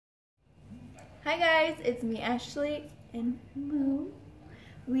Hi guys, it's me Ashley and Moo.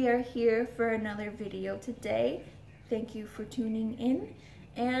 We are here for another video today. Thank you for tuning in.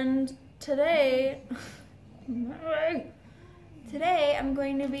 And today I'm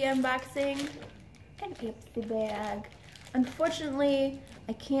going to be unboxing an Ipsy bag. Unfortunately,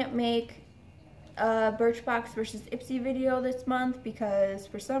 I can't make a Birchbox versus Ipsy video this month because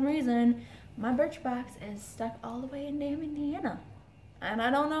for some reason my Birchbox is stuck all the way in damn Indiana. And I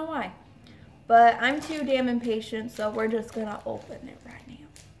don't know why. But I'm too damn impatient, so we're just gonna open it right now.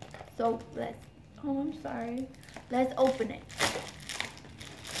 So let's open it.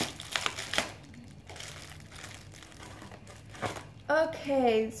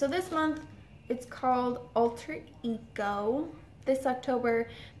 Okay, so this month it's called Alter Ego. This October,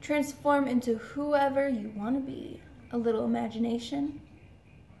 transform into whoever you want to be. A little imagination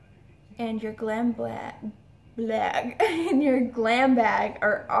and your glam bag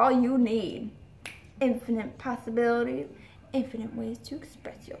are all you need. Infinite possibilities, infinite ways to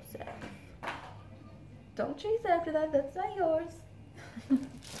express yourself. Don't chase after that, that's not yours.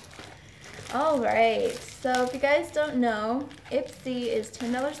 Alright, so if you guys don't know, Ipsy is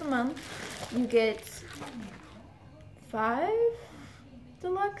 $10 a month. You get 5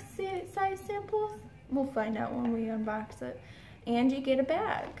 deluxe size samples. We'll find out when we unbox it. And you get a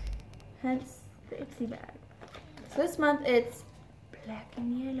bag, hence the Ipsy bag. So this month it's black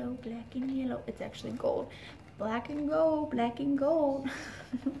and yellow, black and yellow. It's actually gold. Black and gold, black and gold.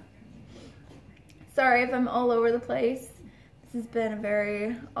 Sorry if I'm all over the place. This has been a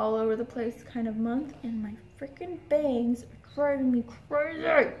very all over the place kind of month, and my freaking bangs are driving me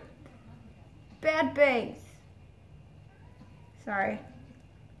crazy. Bad bangs. Sorry.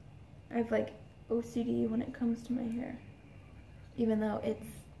 I have like OCD when it comes to my hair. Even though it's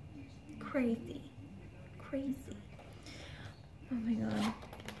crazy. Crazy. Oh my god.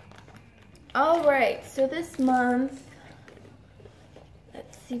 Alright, so this month,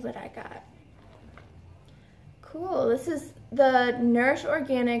 let's see what I got. Cool, this is the Nourish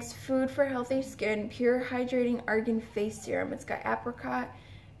Organics Food for Healthy Skin Pure Hydrating Argan Face Serum. It's got apricot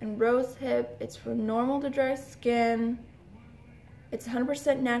and rose hip. It's for normal to dry skin. It's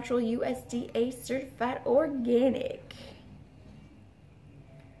 100% natural, USDA certified organic.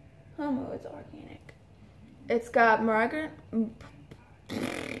 Oh, it's organic. It's got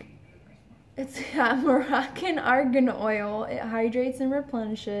Moroccan argan oil. It hydrates and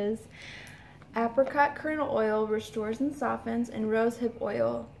replenishes. Apricot kernel oil restores and softens, and rose hip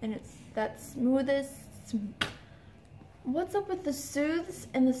oil. And it's that smoothest. What's up with the soothes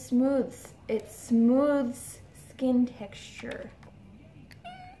and the smooths? It smooths skin texture.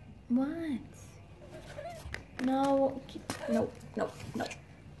 What? No. No. No.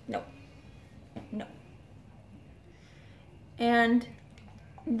 No. No. No. And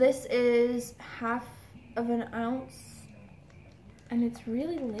this is 1/2 of an ounce, and it's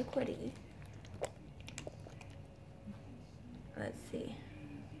really liquidy. Let's see.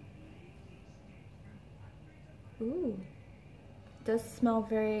 Ooh, it does smell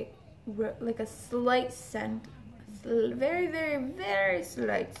very like a slight scent, very, very, very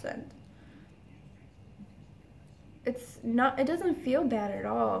slight scent. It's not. It doesn't feel bad at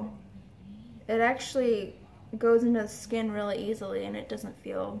all. It actually goes into the skin really easily, and it doesn't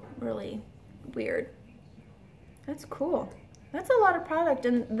feel really weird. That's cool. That's a lot of product,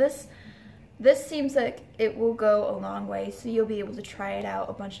 and this seems like it will go a long way, so you'll be able to try it out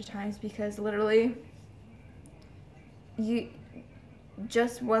a bunch of times, because literally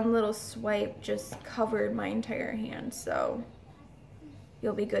just one little swipe just covered my entire hand, so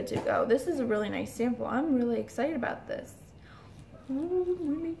you'll be good to go. This is a really nice sample. I'm really excited about this. Oh,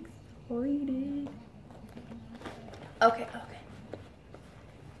 I'm excited. Okay.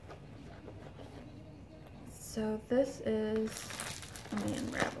 So this is, let me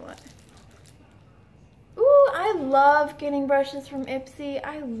unravel it. Ooh, I love getting brushes from Ipsy.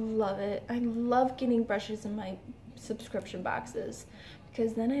 I love it. I love getting brushes in my subscription boxes,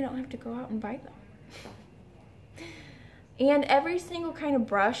 because then I don't have to go out and buy them. And every single kind of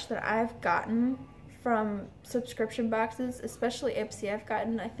brush that I've gotten from subscription boxes, especially Ipsy, I've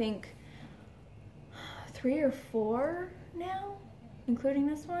gotten, I think, 3 or 4 now, including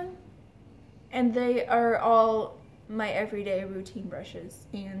this one, and they are all my everyday routine brushes,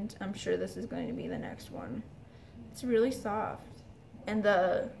 and I'm sure this is going to be the next one. It's really soft, and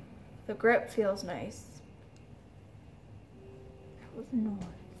the grip feels nice. That was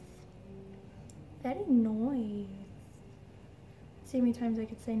noise. That is noise. See how many times I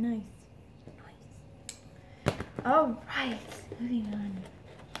could say nice. Nice. All right, moving on.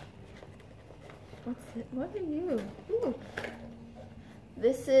 What's it? What are you? Ooh.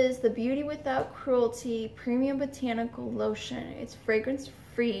 This is the Beauty Without Cruelty Premium Botanical Lotion. It's fragrance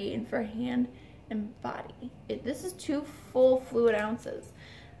free and for hand and body. This is 2 full fluid ounces.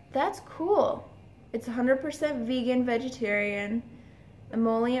 That's cool. It's 100% vegan, vegetarian,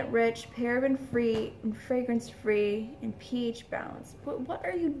 emollient rich, paraben free, and fragrance free, and pH balanced. But what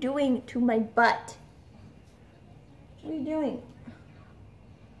are you doing to my butt? What are you doing?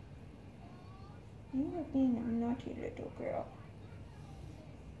 You are being a naughty little girl.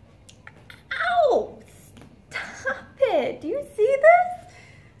 Ow! Stop it! Do you see this?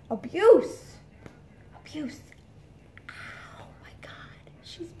 Abuse. Abuse. Oh my god.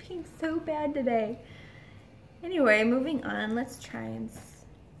 She's being so bad today. Anyway, moving on. Let's try and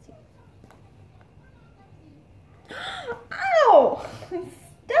see. Ow!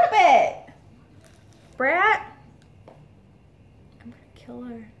 Stop it! Brat. I'm gonna kill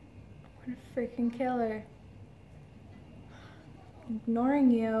her. I'm gonna freaking kill her. I'm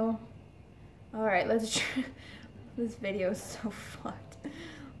ignoring you. Alright, let's try. This video is so fucked.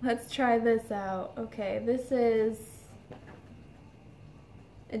 Let's try this out. Okay, this is...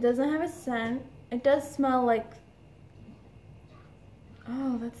 It doesn't have a scent. It does smell like...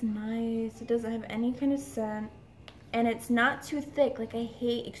 Oh, that's nice. It doesn't have any kind of scent. And it's not too thick. Like, I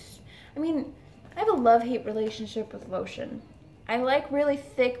hate... I mean, I have a love-hate relationship with lotion. I like really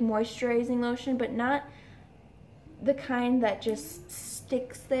thick moisturizing lotion, but not the kind that just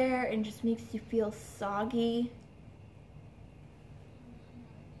sticks there and just makes you feel soggy.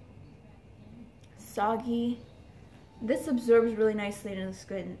 This absorbs really nicely into the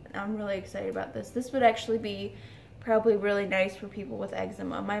skin. I'm really excited about this. This would actually be probably really nice for people with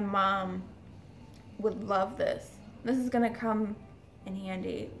eczema. My mom would love this. This is gonna come in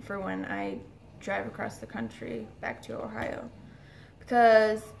handy for when I drive across the country back to Ohio.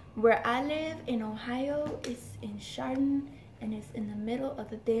 Because where I live in Ohio is in Chardon, and it's in the middle of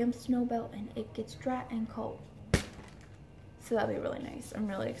the damn snow belt, and it gets dry and cold. So that'll be really nice. I'm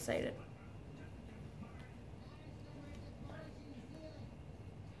really excited.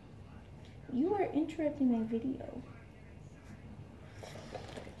 You are interrupting my video.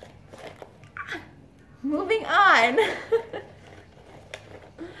 Moving on.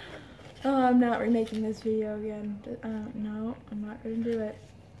 Oh, I'm not remaking this video again. No, I'm not gonna do it.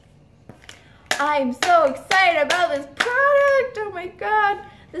 I'm so excited about this product. Oh my god.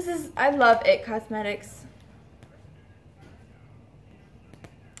 This is, I love It Cosmetics.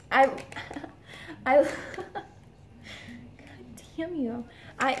 God damn you.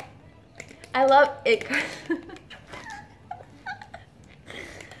 I love It.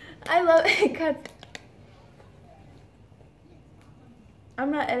 I love It Cosmetics.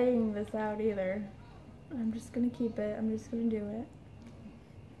 I'm not editing this out either. I'm just gonna keep it. I'm just gonna do it.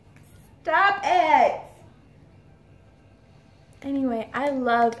 Stop it! Anyway, I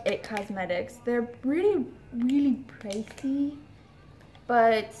love It Cosmetics. They're really, really pricey,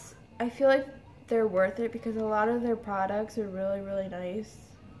 but I feel like they're worth it because a lot of their products are really, really nice.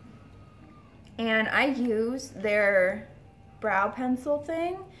 And I use their brow pencil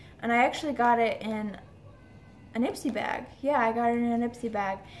thing, and I actually got it in an Ipsy bag. Yeah, I got it in an Ipsy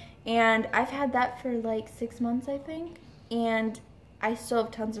bag. And I've had that for like 6 months, I think. And I still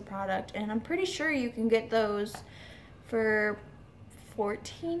have tons of product. And I'm pretty sure you can get those for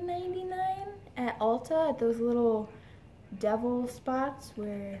 $14.99 at Ulta, at those little devil spots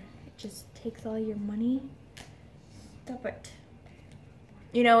where it just takes all your money. Stop it.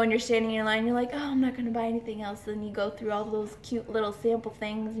 You know, when you're standing in line, you're like, oh, I'm not gonna buy anything else. Then you go through all those cute little sample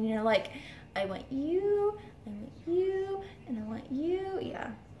things and you're like, I want you, I want you, and I want you.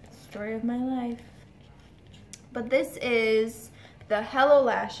 Yeah, story of my life. But this is the Hello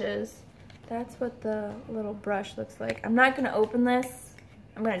Lashes. That's what the little brush looks like. I'm not gonna open this.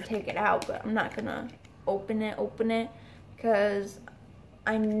 I'm gonna take it out, but I'm not gonna open it, because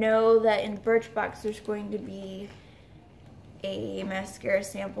I know that in Birchbox there's going to be a mascara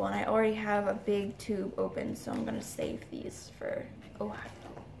sample, and I already have a big tube open, so I'm gonna save these for Ohio.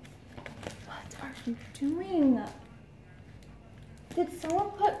 What are you doing? Did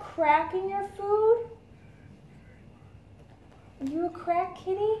someone put crack in your food? Are you a crack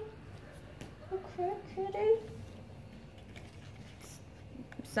kitty? A crack kitty?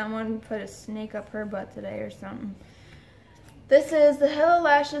 Someone put a snake up her butt today or something. This is the Hello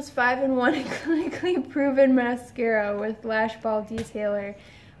Lashes 5-in-1 clinically proven mascara with lash ball detailer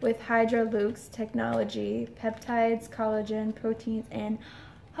with Hydrolux technology, peptides, collagen, proteins, and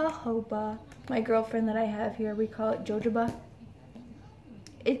jojoba. My girlfriend that I have here, we call it jojoba.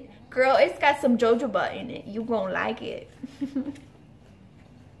 Girl, it's got some jojoba in it. You won't like it.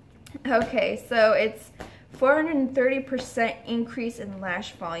 Okay, so it's 430% increase in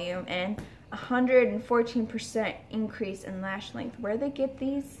lash volume, and 114% increase in lash length. Where they get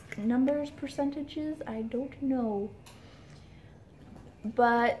these numbers, percentages, I don't know.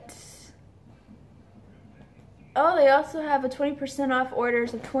 But, oh, they also have a 20% off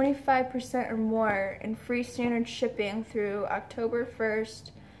orders of 25% or more and free standard shipping through October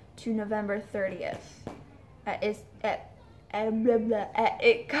 1st to November 30th at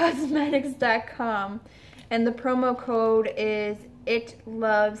itcosmetics.com. And the promo code is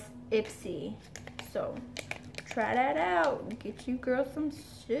ITLOVESIPSY. So try that out. Get you girls some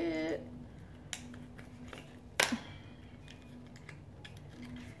shit.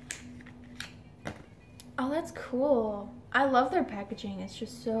 Oh, that's cool. I love their packaging. It's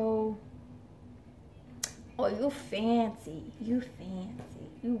just so... Oh, you fancy. You fancy.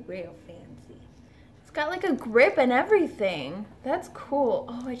 You real fancy. It's got like a grip and everything. That's cool.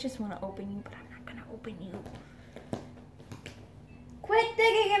 Oh, I just want to open you, but I'm not going to open you. Quit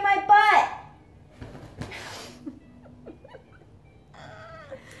digging in my butt!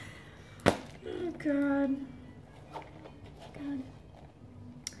 Oh, God. God.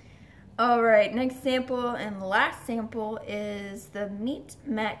 Alright, next sample and last sample is the Meet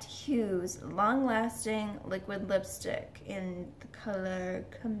Matte Hues Long Lasting Liquid Lipstick in the color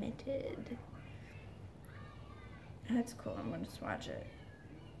Committed. That's cool. I'm going to swatch it.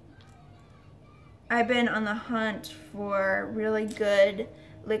 I've been on the hunt for really good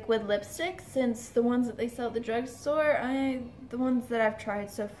liquid lipsticks since the ones that they sell at the drugstore. The ones that I've tried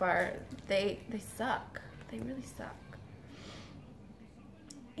so far, they suck. They really suck.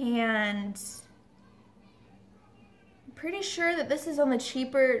 And I'm pretty sure that this is on the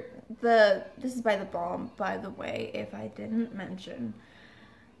cheaper, this is by the Balm, by the way, if I didn't mention.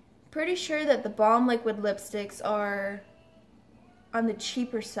 Pretty sure that the Balm liquid lipsticks are on the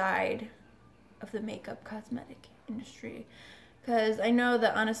cheaper side of the makeup cosmetic industry, because I know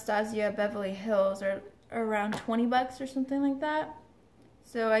that Anastasia Beverly Hills are around 20 bucks or something like that.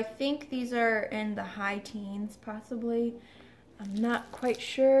 So I think these are in the high teens possibly. I'm not quite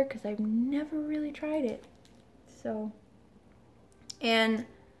sure because I've never really tried it. So, and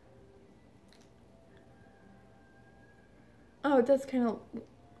oh, it does kind of,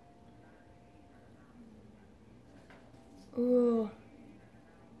 ooh.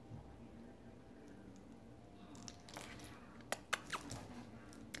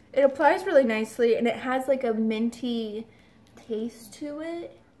 It applies really nicely, and it has like a minty taste to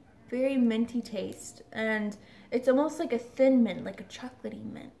it. Very minty taste, and it's almost like a thin mint, like a chocolatey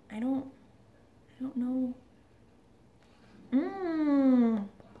mint. I don't know.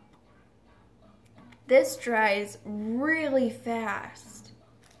 This dries really fast.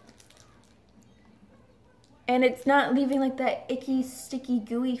 And it's not leaving like that icky, sticky,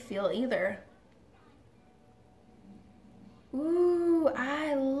 gooey feel either. Ooh,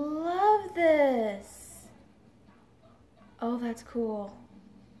 I love this. Oh, that's cool.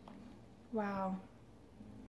 Wow.